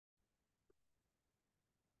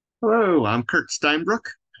Hello, I'm Kurt Steinbrueck,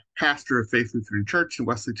 pastor of Faith Lutheran Church in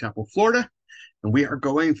Wesley Chapel, Florida, and we are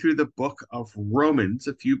going through the book of Romans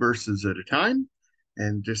a few verses at a time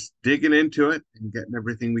and just digging into it and getting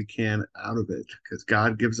everything we can out of it because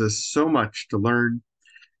God gives us so much to learn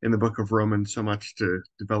in the book of Romans, so much to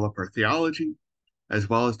develop our theology, as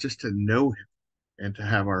well as just to know Him and to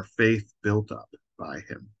have our faith built up by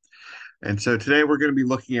Him. And so today we're going to be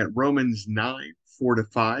looking at Romans 9, 4 to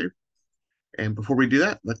 5. And before we do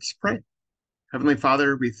that, let's pray. Heavenly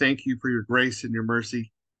Father, we thank you for your grace and your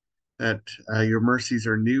mercy, that your mercies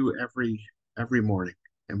are new every morning.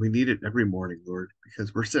 And we need it every morning, Lord,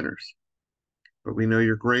 because we're sinners. But we know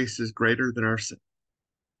your grace is greater than our sin.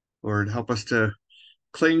 Lord, help us to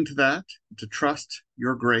cling to that, to trust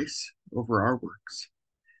your grace over our works.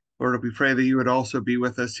 Lord, we pray that you would also be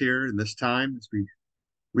with us here in this time as we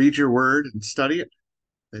read your word and study it,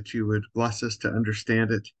 that you would bless us to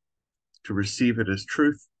understand it, to receive it as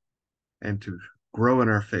truth, and to grow in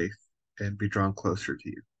our faith and be drawn closer to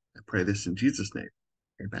you. I pray this in Jesus' name.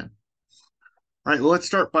 Amen. All right, well, let's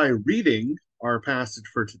start by reading our passage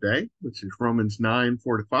for today, which is Romans 9,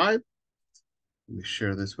 4 to 5. Let me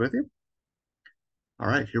share this with you. All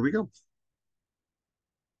right, here we go.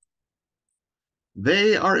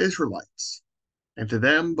 They are Israelites, and to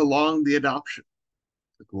them belong the adoption,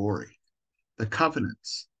 the glory, the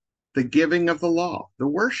covenants, the giving of the law, the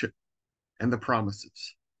worship, and the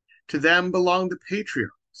promises. To them belong the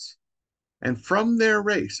patriarchs, and from their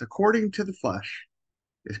race, according to the flesh,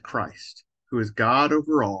 is Christ, who is God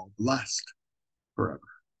over all, blessed forever.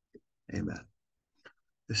 Amen.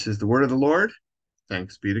 This is the word of the Lord.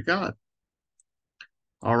 Thanks be to God.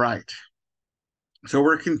 All right. So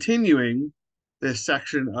we're continuing this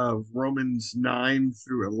section of Romans 9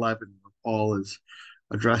 through 11, where Paul is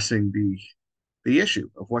addressing the issue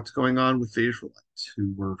of what's going on with the Israelites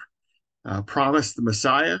who were promised the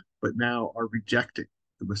Messiah, but now are rejecting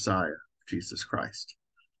the Messiah, Jesus Christ.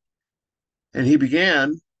 And he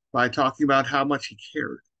began by talking about how much he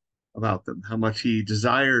cared about them, how much he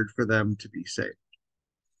desired for them to be saved.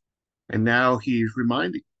 And now he's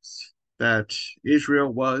reminding us that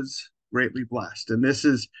Israel was greatly blessed. And this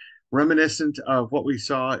is reminiscent of what we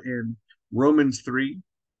saw in Romans 3,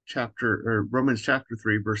 Romans chapter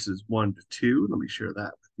 3, verses 1 to 2. Let me share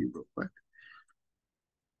that with you real quick.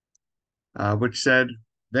 Which said,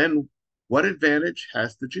 "Then what advantage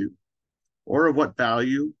has the Jew? Or of what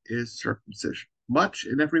value is circumcision? Much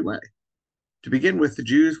in every way. To begin with, the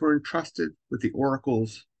Jews were entrusted with the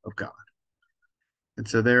oracles of God." And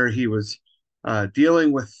so there he was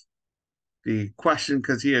dealing with the question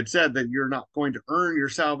because he had said that you're not going to earn your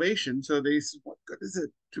salvation. So they said, what good is it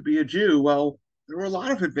to be a Jew? Well, there were a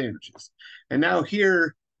lot of advantages. And now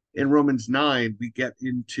here in Romans 9, we get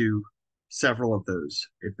into several of those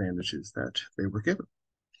advantages that they were given.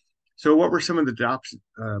 So what were some of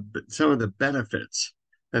the benefits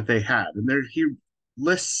that they had? And there he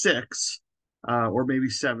lists six or maybe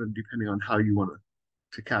seven, depending on how you want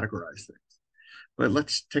to categorize things. But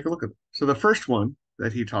let's take a look at them. So the first one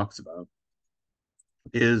that he talks about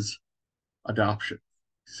is adoption.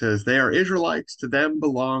 He says, they are Israelites, to them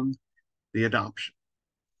belong the adoption.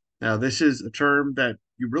 Now, this is a term that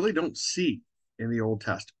you really don't see in the Old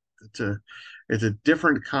Testament. It's a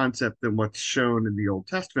different concept than what's shown in the Old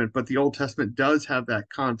Testament, but the Old Testament does have that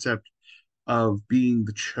concept of being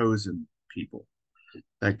the chosen people,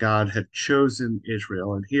 that God had chosen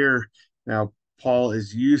Israel. And here now Paul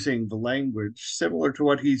is using the language similar to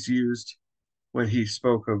what he's used when he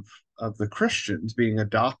spoke of the Christians being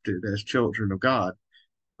adopted as children of God,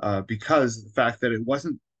 because of the fact that it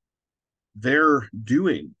wasn't their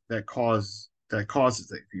doing that causes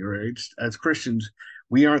anything, right? As Christians,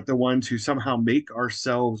 we aren't the ones who somehow make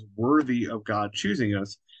ourselves worthy of God choosing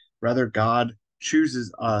us. Rather, God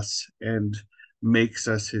chooses us and makes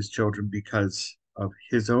us his children because of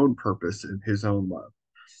his own purpose and his own love.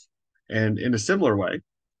 And in a similar way,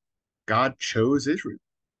 God chose Israel.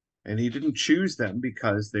 And he didn't choose them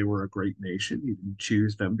because they were a great nation. He didn't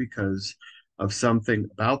choose them because of something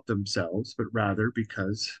about themselves, but rather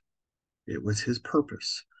because it was his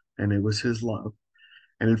purpose and it was his love.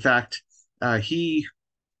 And in fact, he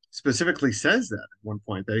specifically says that at one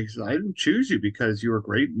point, that he says, I didn't choose you because you were a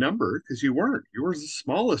great number, because you weren't. You were the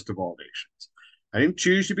smallest of all nations. I didn't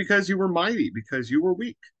choose you because you were mighty, because you were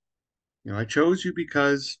weak. I chose you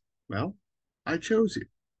because, well, I chose you.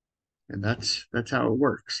 And that's how it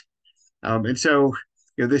works. And so,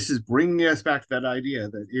 this is bringing us back to that idea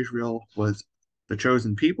that Israel was the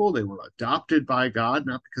chosen people. They were adopted by God,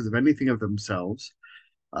 not because of anything of themselves,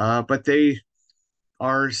 but they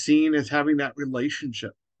are seen as having that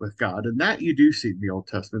relationship with God. And that you do see in the Old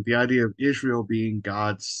Testament, the idea of Israel being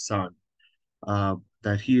God's son,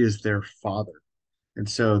 that he is their father. And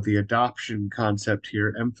so the adoption concept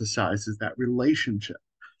here emphasizes that relationship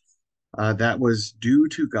that was due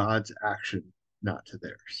to God's action, not to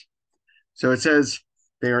theirs. So it says,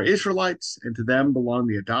 they are Israelites, and to them belong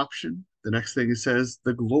the adoption. The next thing it says,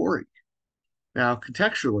 the glory. Now,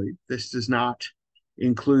 contextually, this does not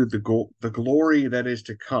include the glory that is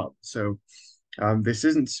to come. So this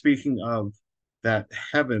isn't speaking of that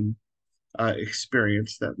heaven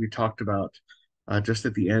experience that we talked about just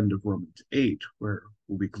at the end of Romans 8, where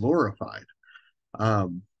we'll be glorified.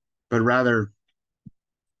 But rather,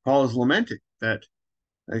 Paul is lamenting that,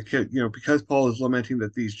 because Paul is lamenting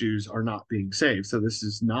that these Jews are not being saved. So this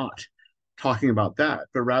is not talking about that,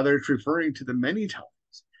 but rather it's referring to the many times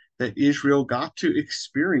that Israel got to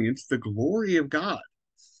experience the glory of God.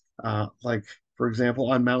 Like, for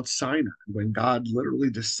example, on Mount Sinai, when God literally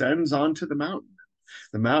descends onto the mountain.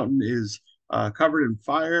 The mountain is covered in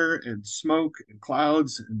fire and smoke and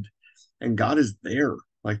clouds, and God is there.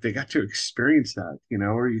 Like, they got to experience that,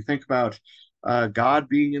 or you think about God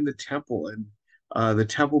being in the temple, and the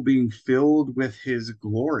temple being filled with his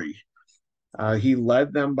glory. He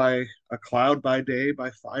led them by a cloud by day,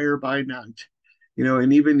 by fire by night.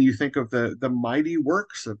 And even you think of the mighty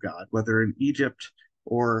works of God, whether in Egypt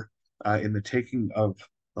or in the taking of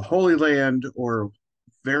the Holy Land, or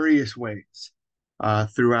various ways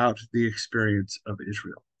throughout the experience of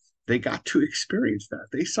Israel. They got to experience that.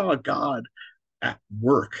 They saw God at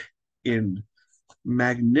work in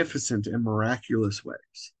magnificent and miraculous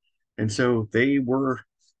ways. And so they were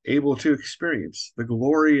able to experience the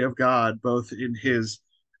glory of God, both in his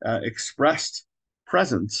expressed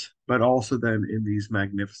presence, but also then in these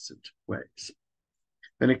magnificent ways.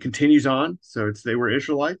 Then it continues on. So they were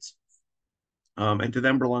Israelites, and to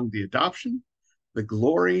them belonged the adoption, the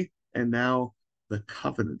glory, and now the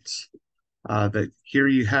covenants. That here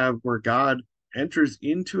you have where God enters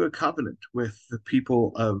into a covenant with the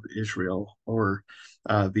people of Israel, or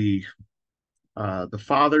the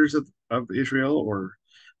fathers of Israel, or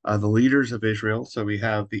the leaders of Israel. So we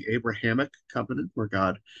have the Abrahamic covenant, where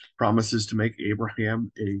God promises to make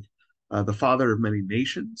Abraham the father of many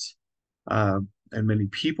nations and many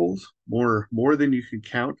peoples, more than you can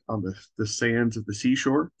count on the sands of the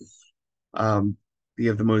seashore. You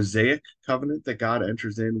have the Mosaic covenant that God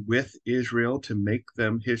enters in with Israel to make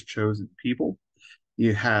them his chosen people.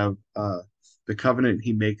 You have the covenant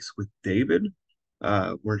he makes with David,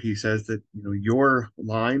 where he says that your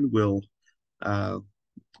line will,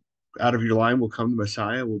 out of your line will come the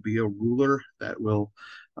Messiah, will be a ruler that will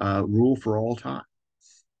rule for all time.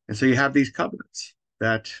 And so you have these covenants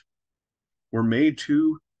that were made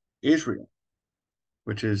to Israel,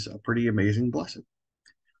 which is a pretty amazing blessing.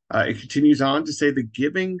 It continues on to say the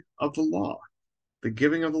giving of the law, the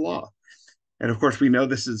giving of the law. And of course, we know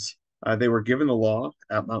this is, they were given the law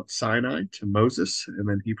at Mount Sinai to Moses, and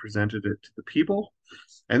then he presented it to the people.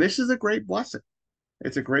 And this is a great blessing.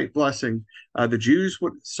 It's a great blessing. The Jews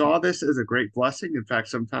saw this as a great blessing. In fact,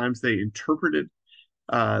 sometimes they interpreted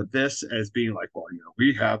this as being like, well,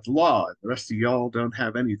 we have the law, and the rest of y'all don't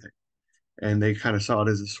have anything. And they kind of saw it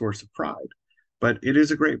as a source of pride. But it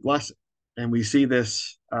is a great blessing. And we see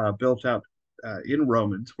this built out in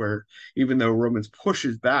Romans, where even though Romans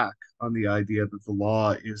pushes back on the idea that the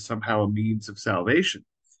law is somehow a means of salvation,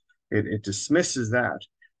 it dismisses that,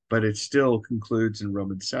 but it still concludes in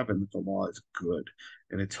Romans 7 that the law is good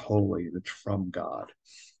and it's holy and it's from God.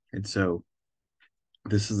 And so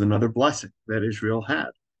this is another blessing that Israel had.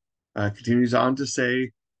 Continues on to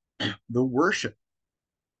say the worship,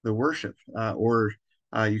 or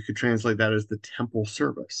you could translate that as the temple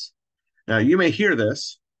service. Now, you may hear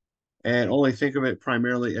this and only think of it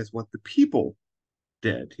primarily as what the people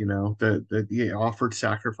did. They offered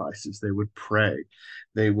sacrifices, they would pray,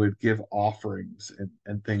 they would give offerings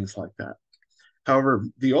and things like that. However,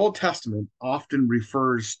 the Old Testament often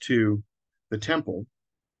refers to the temple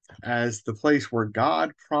as the place where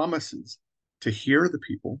God promises to hear the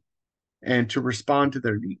people and to respond to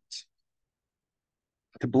their needs,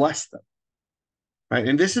 to bless them. Right?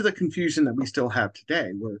 And this is a confusion that we still have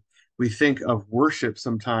today, where we think of worship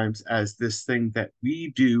sometimes as this thing that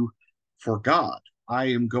we do for God. I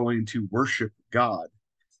am going to worship God,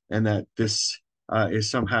 and that this is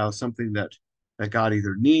somehow something that God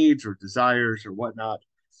either needs or desires or whatnot.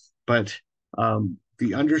 But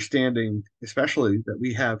the understanding, especially that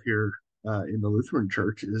we have here in the Lutheran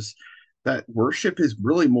Church, is that worship is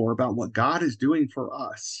really more about what God is doing for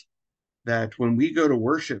us. That when we go to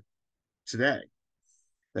worship today,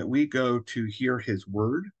 that we go to hear his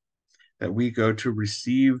word, that we go to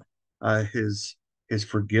receive his his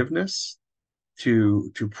forgiveness,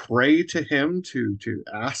 to pray to him, to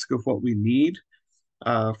ask of what we need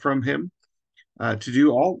from him, to do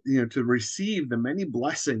all, to receive the many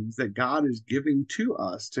blessings that God is giving to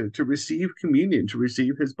us, to receive communion, to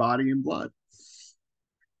receive his body and blood.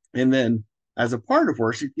 And then as a part of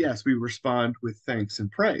worship, yes, we respond with thanks and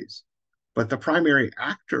praise. But the primary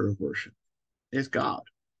actor of worship is God.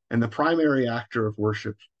 And the primary actor of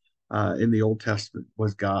worship in the Old Testament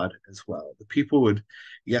was God as well. The people would,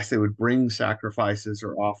 yes, they would bring sacrifices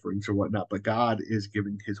or offerings or whatnot, but God is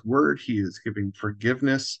giving his word. He is giving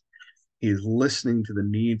forgiveness. He is listening to the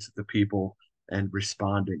needs of the people and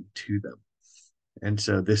responding to them. And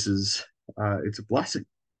so this is, it's a blessing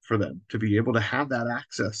for them to be able to have that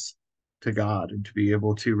access to God and to be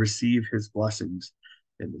able to receive his blessings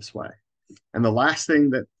in this way. And the last thing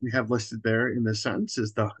that we have listed there in this sentence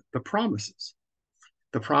is the promises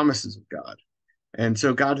of God. And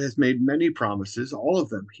so God has made many promises, all of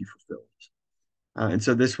them he fulfills. And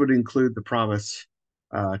so this would include the promise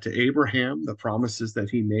to Abraham, the promises that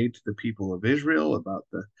he made to the people of Israel about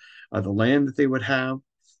the land that they would have.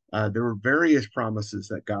 There were various promises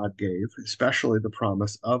that God gave, especially the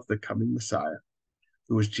promise of the coming Messiah,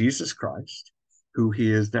 who was Jesus Christ, who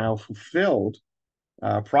he is now fulfilled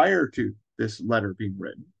prior to this letter being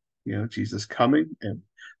written. Jesus coming and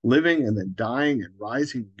living and then dying and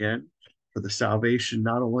rising again for the salvation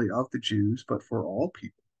not only of the Jews, but for all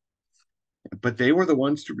people. But they were the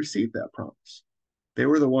ones to receive that promise. They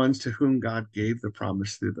were the ones to whom God gave the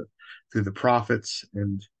promise through the prophets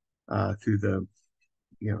and through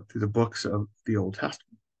the books of the Old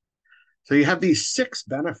Testament. So you have these 6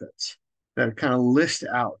 benefits that kind of list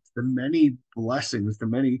out the many blessings, the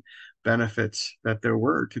many benefits that there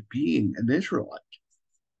were to being an Israelite.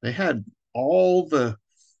 They had all the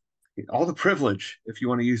privilege, if you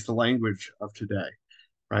want to use the language of today,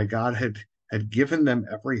 right? God had given them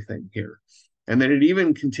everything here. And then it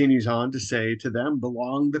even continues on to say, to them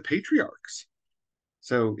belong the patriarchs.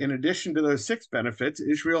 So in addition to those 6 benefits,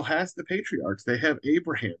 Israel has the patriarchs. They have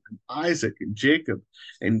Abraham and Isaac and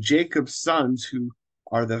Jacob's sons, who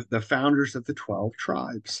are the founders of the 12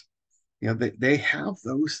 tribes. They have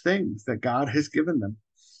those things that God has given them.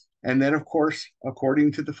 And then, of course,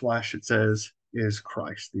 according to the flesh, it says, is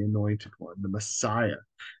Christ, the anointed one, the Messiah,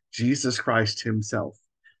 Jesus Christ himself,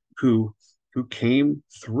 who came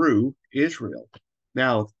through Israel.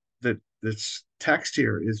 Now, this text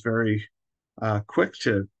here is very quick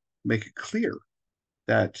to make it clear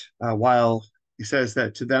that while he says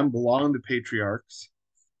that to them belong the patriarchs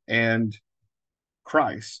and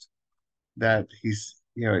Christ, that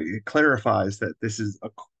it clarifies that this is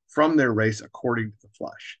from their race according to the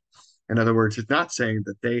flesh. In other words, it's not saying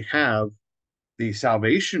that they have the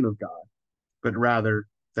salvation of God, but rather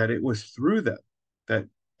that it was through them that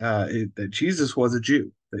that Jesus was a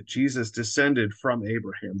Jew, that Jesus descended from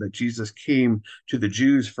Abraham, that Jesus came to the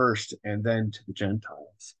Jews first and then to the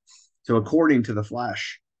Gentiles. So according to the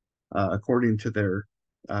flesh, according to their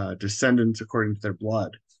descendants, according to their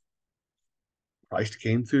blood, Christ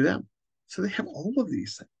came through them. So they have all of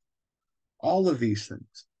these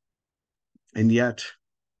things. And yet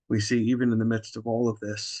we see, even in the midst of all of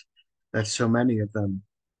this, that so many of them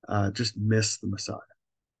just miss the Messiah.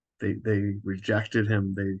 They rejected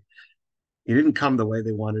him. He didn't come the way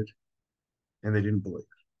they wanted, and they didn't believe.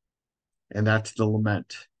 And that's the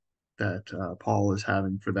lament that Paul is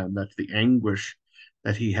having for them. That's the anguish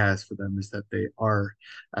that he has for them, is that they are,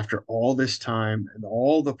 after all this time and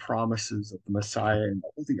all the promises of the Messiah and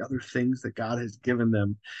all the other things that God has given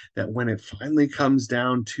them, that when it finally comes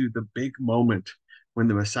down to the big moment when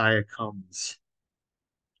the Messiah comes,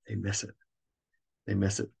 they miss it. They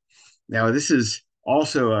miss it. Now, this is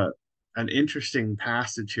also an interesting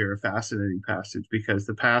passage here, a fascinating passage, because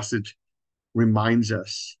the passage reminds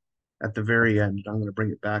us at the very end, and I'm going to bring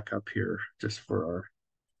it back up here just for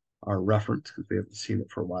our reference, because we haven't seen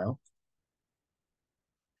it for a while.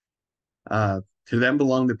 To them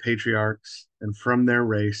belong the patriarchs, and from their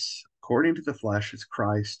race, according to the flesh, is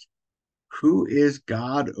Christ, who is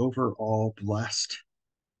God over all, blessed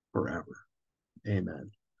forever.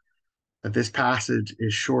 Amen. But this passage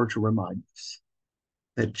is sure to remind us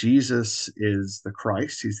that Jesus is the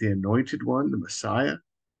Christ. He's the anointed one, the Messiah,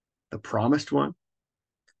 the promised one,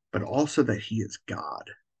 but also that he is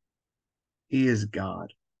God. He is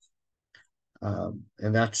God.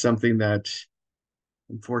 And that's something that,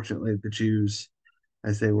 unfortunately, the Jews,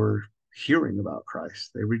 as they were hearing about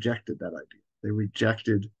Christ, they rejected that idea. They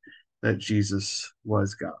rejected that Jesus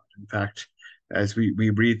was God. In fact, as we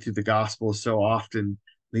read through the Gospels so often,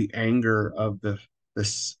 the anger of the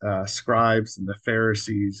scribes and the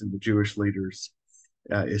Pharisees and the Jewish leaders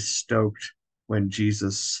is stoked when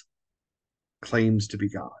Jesus claims to be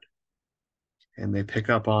God. And they pick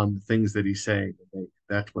up on the things that he's saying.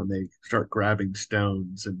 That's when they start grabbing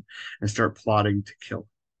stones and start plotting to kill him,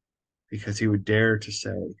 because he would dare to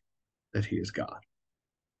say that he is God.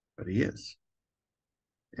 But he is.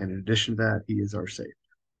 And in addition to that, he is our Savior.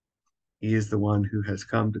 He is the one who has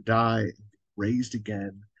come to die and be raised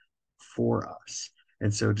again for us.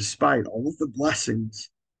 And so, despite all of the blessings,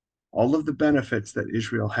 all of the benefits that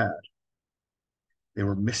Israel had, they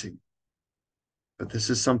were missing. But this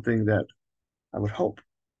is something that I would hope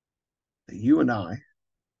that you and I,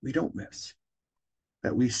 we don't miss.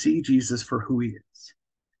 That we see Jesus for who he is.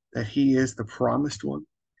 That he is the promised one.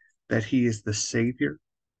 That he is the Savior.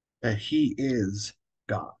 That he is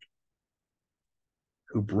God,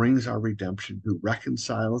 who brings our redemption, who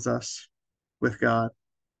reconciles us with God,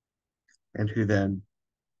 and who then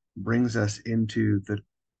brings us into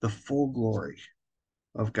the full glory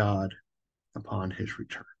of God upon his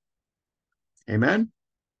return. Amen?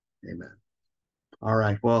 Amen. All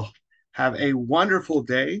right. Well, have a wonderful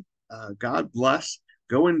day. God bless.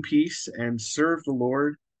 Go in peace and serve the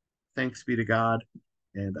Lord. Thanks be to God.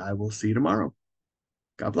 And I will see you tomorrow.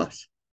 God bless.